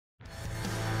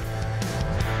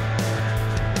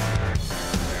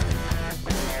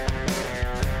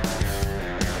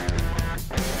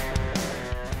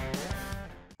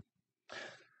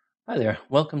Hi there,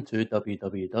 welcome to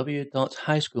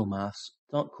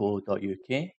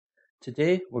www.highschoolmaths.co.uk.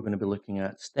 Today we're going to be looking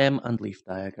at stem and leaf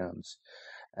diagrams.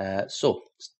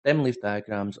 Stem leaf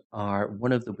diagrams are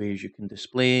one of the ways you can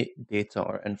display data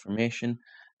or information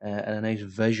in a nice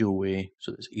visual way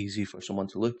so that it's easy for someone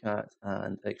to look at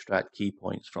and extract key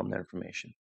points from their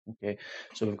information. Okay,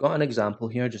 so we've got an example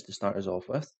here just to start us off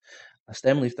with. A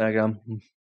stem leaf diagram,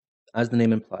 as the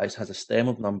name implies, has a stem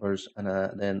of numbers and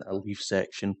then a leaf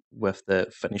section with the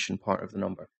finishing part of the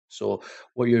number. So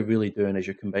what you're really doing is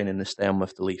you're combining the stem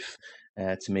with the leaf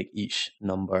to make each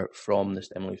number from the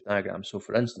stem leaf diagram. So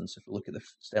for instance, if we look at the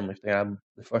stem leaf diagram,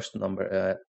 the first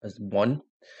number is 1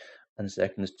 and the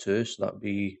second is 2, so that would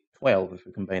be 12 if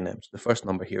we combine them. So the first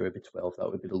number here would be 12, that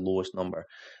would be the lowest number.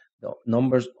 The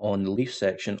numbers on the leaf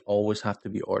section always have to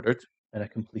be ordered in a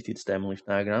completed stem leaf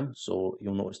diagram. So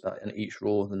you'll notice that in each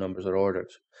row, the numbers are ordered.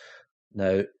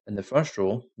 Now, in the first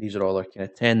row, these are all our kind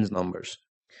of tens numbers.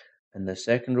 In the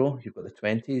second row, you've got the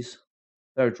 20s,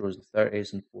 third row is the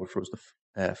 30s, and fourth row is the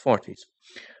 40s.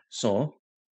 So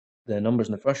the numbers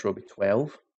in the first row will be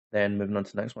 12. Then moving on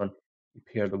to the next one, you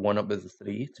pair the 1 up with the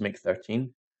 3 to make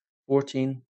 13,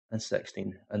 14, and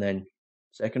 16. And then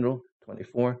second row,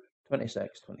 24,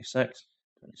 26, 26,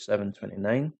 27,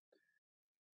 29,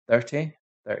 30,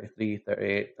 33,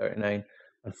 38, 39,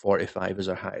 and 45 is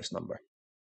our highest number.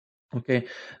 Okay,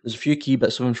 there's a few key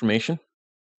bits of information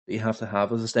that you have to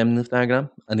have as a stem leaf diagram,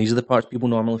 and these are the parts people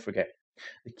normally forget.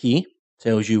 The key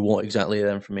tells you what exactly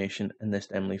the information in the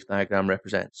stem leaf diagram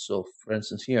represents. So, for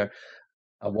instance, here,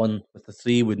 a 1 with a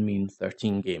 3 would mean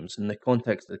 13 games. In the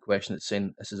context of the question, it's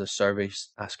saying this is a survey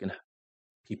asking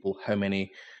people how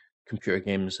many computer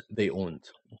games they owned.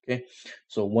 Okay,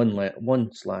 so one line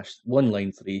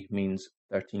 3 means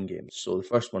 13 games. So the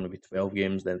first one would be 12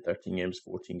 games, then 13 games,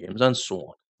 14 games, and so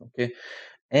on. Okay,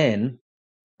 N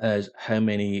is how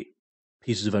many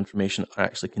pieces of information are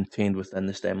actually contained within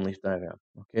the stem leaf diagram.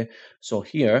 Okay, so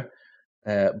here,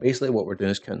 basically what we're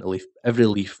doing is counting the leaf. Every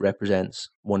leaf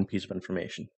represents one piece of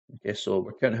information. Okay, so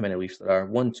we're counting how many leaves there are.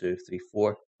 1, 2, 3,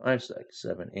 4, 5, 6,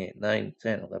 7, 8, 9,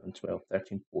 10, 11, 12,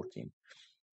 13, 14.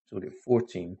 So we get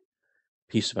 14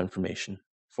 pieces of information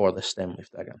for the stem leaf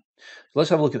diagram. So let's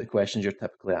have a look at the questions you're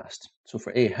typically asked. So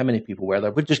for A, how many people were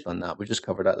there? We've just done that. We just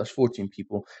covered that. There's 14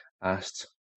 people asked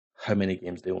how many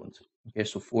games they owned. Okay,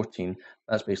 so 14,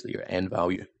 that's basically your N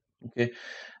value. Okay,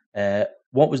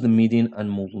 what was the median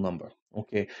and modal number?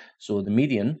 Okay, so the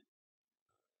median,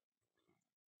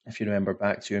 if you remember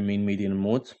back to your mean, median, and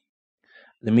mode,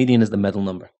 the median is the middle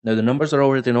number. Now, the numbers are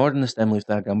already in order in the stem leaf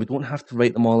diagram. We don't have to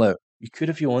write them all out. You could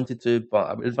if you wanted to, but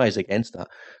I would advise against that.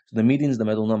 So the median is the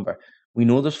middle number. We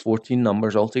know there's 14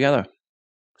 numbers altogether.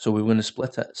 So we're going to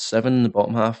split it 7 in the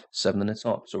bottom half, 7 in the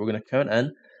top. So we're going to count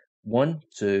in 1,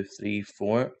 2, 3,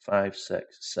 4, 5,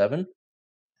 6, 7.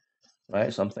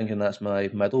 Right, so I'm thinking that's my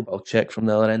middle, but I'll check from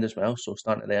the other end as well. So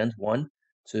starting at the end, 1,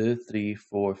 2, 3,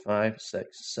 4, 5,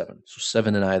 6, 7. So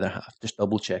 7 in either half. Just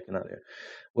double checking that there.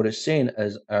 What it's saying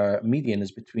is our median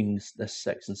is between this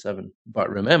 6 and 7.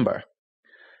 But remember,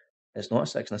 it's not a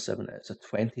 6 and a 7, it's a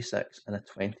 26 and a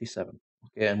 27.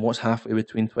 Okay, and what's halfway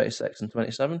between 26 and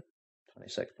 27?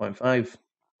 26.5.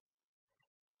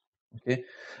 Okay,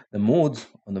 the mode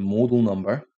on the modal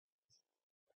number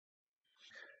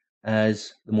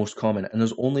is the most common, and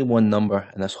there's only one number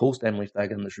in this whole stem leaf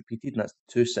diagram that's repeated, and that's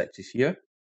the 2 6s here.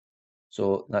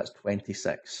 So that's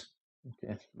 26.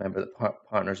 Okay, remember that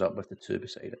partners up with the 2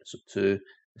 beside it. So 2,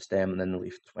 the stem, and then the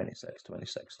leaf, 26,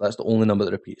 26. So that's the only number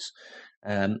that repeats.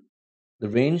 The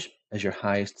range is your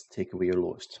highest, take away your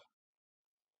lowest.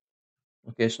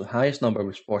 Okay, so the highest number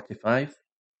was 45.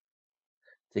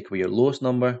 Take away your lowest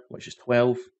number, which is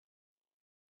 12.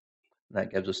 And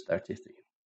that gives us 33.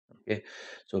 Okay,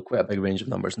 so quite a big range of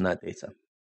numbers in that data.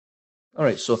 All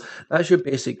right, so that's your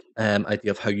basic idea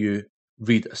of how you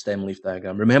read a stem leaf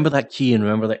diagram. Remember that key and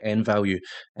remember the N value.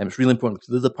 It's really important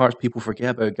because they're the parts people forget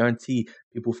about. I guarantee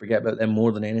people forget about them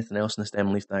more than anything else in the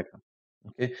stem leaf diagram.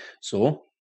 Okay, so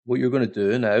what you're going to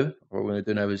do now, or what we're going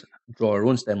to do now is draw our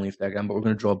own stem leaf diagram, but we're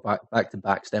going to draw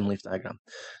back-to-back stem leaf diagram.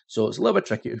 So it's a little bit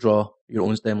tricky to draw your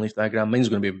own stem leaf diagram. Mine's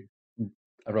going to be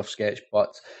a rough sketch,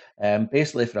 but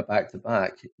basically for a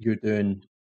back-to-back, you're doing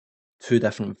two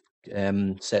different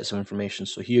sets of information.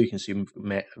 So here you can see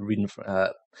reading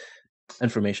for,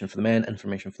 information for the men,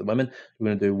 information for the women. We're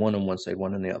going to do one on one side,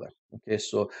 one on the other. Okay,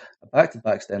 so a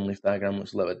back-to-back stem leaf diagram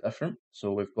looks a little bit different.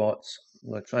 So we've got, I'm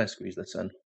going to try and squeeze this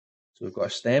in. So we've got a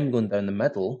stem going down the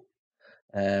middle,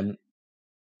 and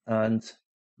that's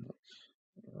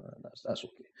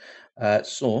okay.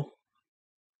 So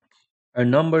our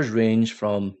numbers range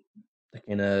from the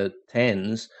kind of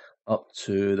tens up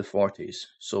to the 40s.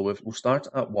 So we'll start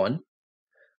at 1,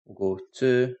 we'll go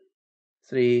 2,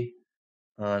 3,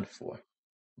 and 4.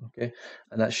 Okay,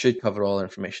 and that should cover all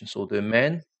information. So we'll do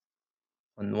men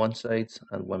on one side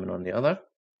and women on the other.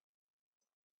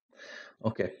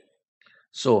 Okay,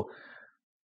 so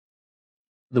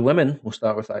the women we'll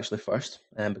start with actually first,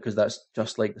 because that's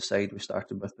just like the side we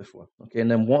started with before. Okay, and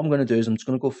then what I'm going to do is I'm just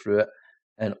going to go through it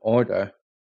in order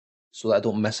so that I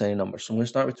don't miss any numbers. So I'm going to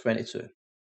start with 22,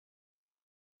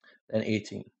 then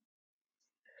 18,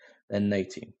 then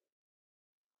 19,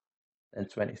 then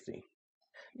 23.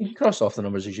 You can cross off the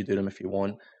numbers as you do them if you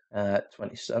want.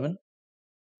 27,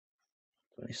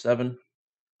 27,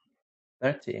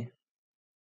 30,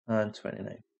 and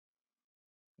 29.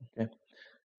 Okay,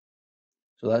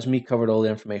 so that's me covered all the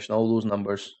information, all those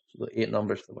numbers, so the 8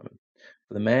 numbers for the women.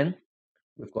 For the men,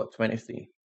 we've got 23,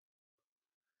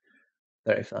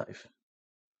 35,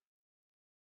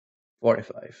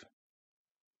 45,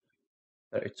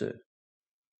 32,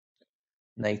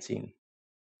 19,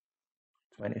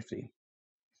 23,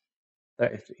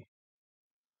 33,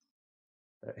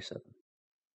 37.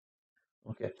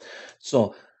 Okay,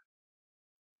 so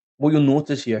what you'll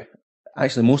notice here,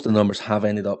 actually most of the numbers have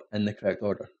ended up in the correct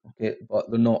order, okay, but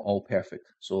they're not all perfect.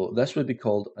 So this would be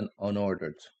called an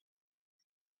unordered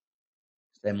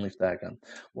stem leaf diagram.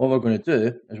 What we're going to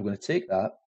do is we're going to take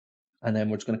that and then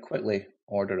we're just going to quickly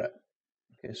order it.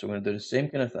 Okay, so we're going to do the same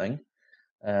kind of thing.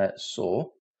 Let's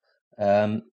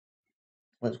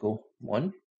go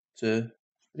 1, 2,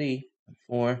 3, and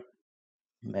 4,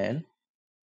 men,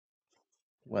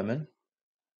 women.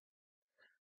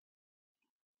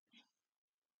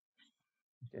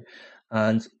 Okay,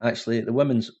 and actually the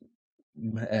women's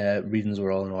readings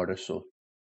were all in order. So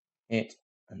 8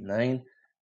 and 9,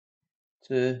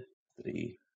 2,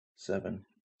 3, 7,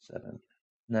 7,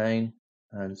 9,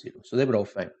 and 0. So they were all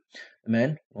fine. The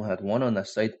men, we had 1 on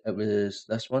this side. It was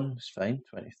this one was fine,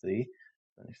 23,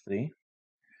 23.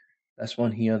 This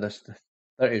one here, the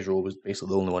 30s row was basically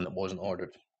the only one that wasn't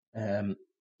ordered.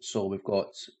 So we've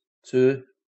got 2,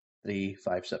 3,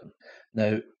 5, 7.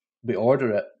 Now we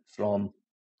order it from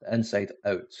the inside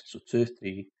out. So 2,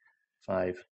 3,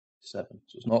 5, 7.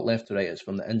 So it's not left to right, it's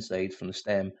from the inside, from the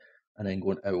stem, and then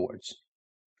going outwards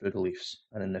through the leaves,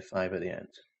 and then the 5 at the end.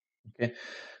 Okay,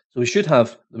 so we should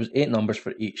have, there was 8 numbers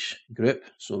for each group,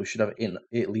 so we should have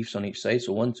 8 leaves on each side.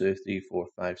 So 1, 2, 3, 4,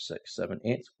 5, 6, 7,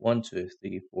 8. 1, 2,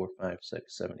 3, 4, 5,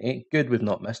 6, 7, 8. Good, we've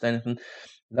not missed anything.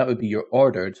 That would be your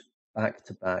ordered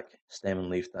back-to-back stem and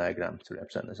leaf diagram to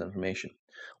represent this information.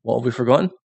 What have we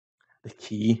forgotten? The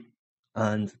key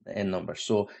and the end number.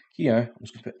 So here, I'm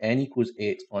just going to put n equals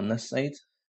 8 on this side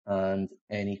and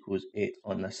n equals 8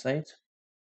 on this side.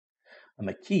 And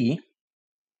my key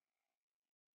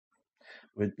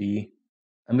would be,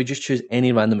 and we just choose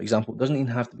any random example. It doesn't even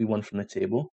have to be one from the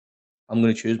table. I'm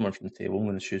going to choose one from the table. I'm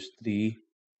going to choose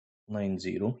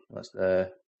 390. That's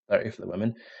the 30 for the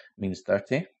women, means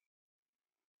 30.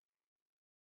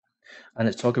 And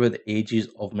it's talking about the ages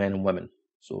of men and women.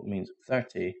 So it means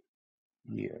 30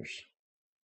 years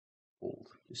old.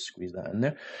 Just squeeze that in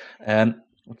there.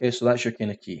 Okay, so that's your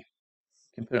kind of key.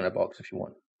 You can put it in a box if you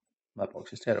want. My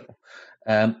box is terrible.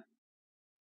 Okay,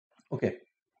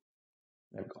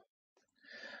 there we go.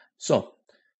 So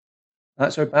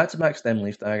that's our back-to-back stem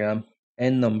leaf diagram,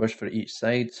 n numbers for each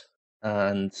side,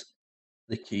 and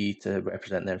the key to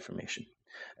represent the information.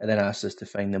 And then asks us to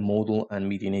find the modal and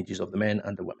median ages of the men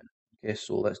and the women. Okay,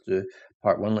 so let's do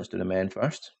part 1. Let's do the men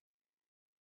first.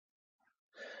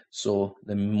 So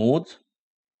the mode,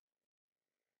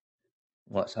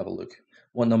 let's have a look.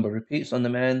 What number repeats on the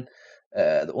men?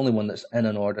 The only one that's in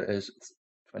an order is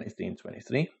 23 and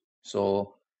 23.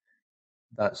 So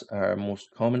that's our most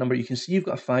common number. You can see you've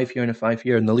got a 5 here and a 5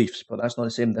 here in the leaves, but that's not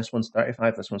the same. This one's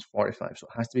 35, this one's 45. So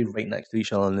it has to be right next to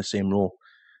each other in the same row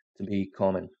to be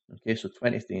common. Okay, so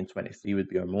 23 and 23 would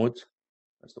be our mode.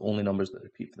 That's the only numbers that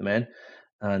repeat for the men.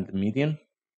 And the median.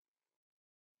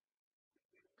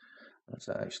 That's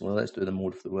actually, let's do the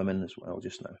mode for the women as well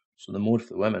just now. So the mode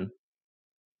for the women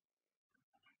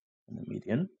and the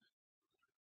median.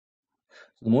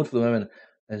 So the mode for the women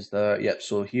is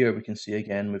so here we can see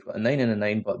again, we've got a 9 and a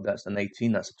 9, but that's a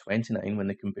 19, that's a 29 when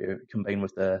they combine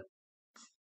with the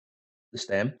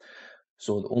stem.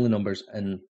 So the only numbers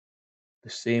in the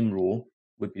same row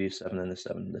would be the 7 and the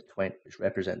 7, the 20, which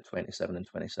represent 27 and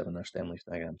 27 are stem leaf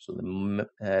diagrams. So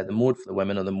the mode for the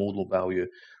women, or the modal value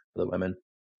for the women,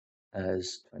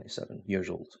 is 27 years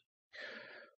old.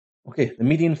 Okay, the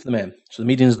median for the men. So the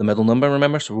median is the middle number,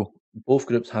 remember? So both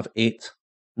groups have 8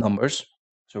 numbers.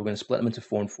 So we're going to split them into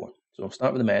 4 and 4. So we'll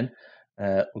start with the men.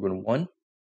 We're going 1,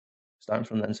 starting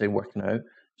from the inside, working out.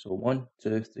 So 1,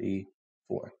 2, 3,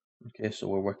 4. Okay, so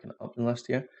we're working up the list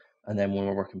here. And then when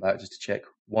we're working back, just to check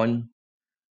 1,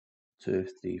 2,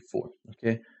 3, 4.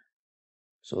 Okay,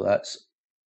 so that's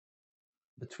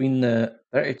between the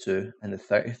 32 and the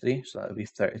 33, so that would be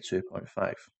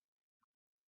 32.5.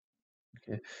 Okay,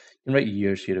 you can write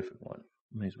years here if you want.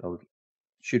 Might as well,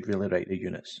 should really write the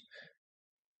units.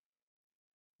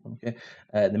 Okay,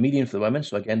 the median for the women,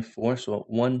 so again 4, so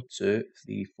 1, 2,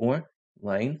 3, 4,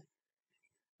 line.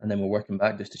 And then we're working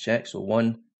back just to check. So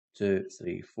 1, 2,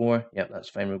 3, 4. Yep, that's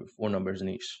fine. We've got 4 numbers in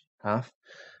each half.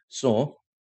 So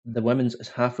the women's is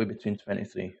halfway between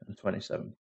 23 and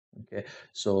 27. Okay,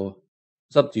 so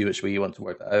it's up to you which way you want to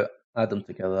work that out. Add them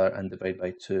together and divide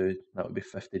by 2. That would be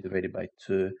 50 divided by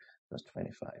 2. That's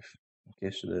 25.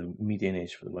 Okay, so the median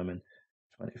age for the women,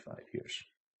 25 years.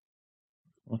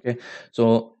 Okay,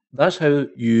 so that's how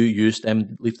you use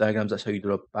stem leaf diagrams. That's how you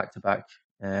draw back-to-back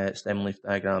stem leaf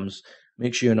diagrams.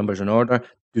 Make sure your numbers are in order.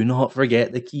 Do not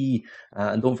forget the key,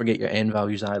 and don't forget your end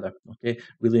values either. Okay,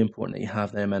 really important that you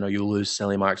have them in, or you'll lose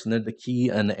silly marks. And the key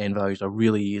and the end values are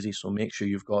really easy, so make sure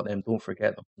you've got them. Don't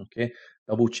forget them. Okay,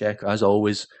 double check as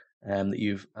always that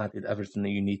you've added everything that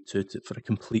you need to for a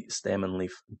complete stem and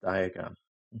leaf diagram.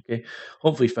 Okay,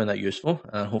 hopefully you found that useful,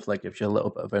 and hopefully that gives you a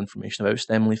little bit of information about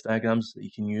stem leaf diagrams that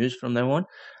you can use from now on.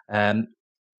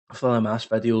 For other maths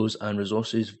videos and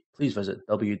resources, please visit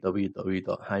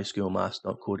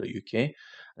www.highschoolmaths.co.uk.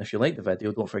 And if you like the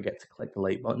video, don't forget to click the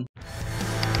like button.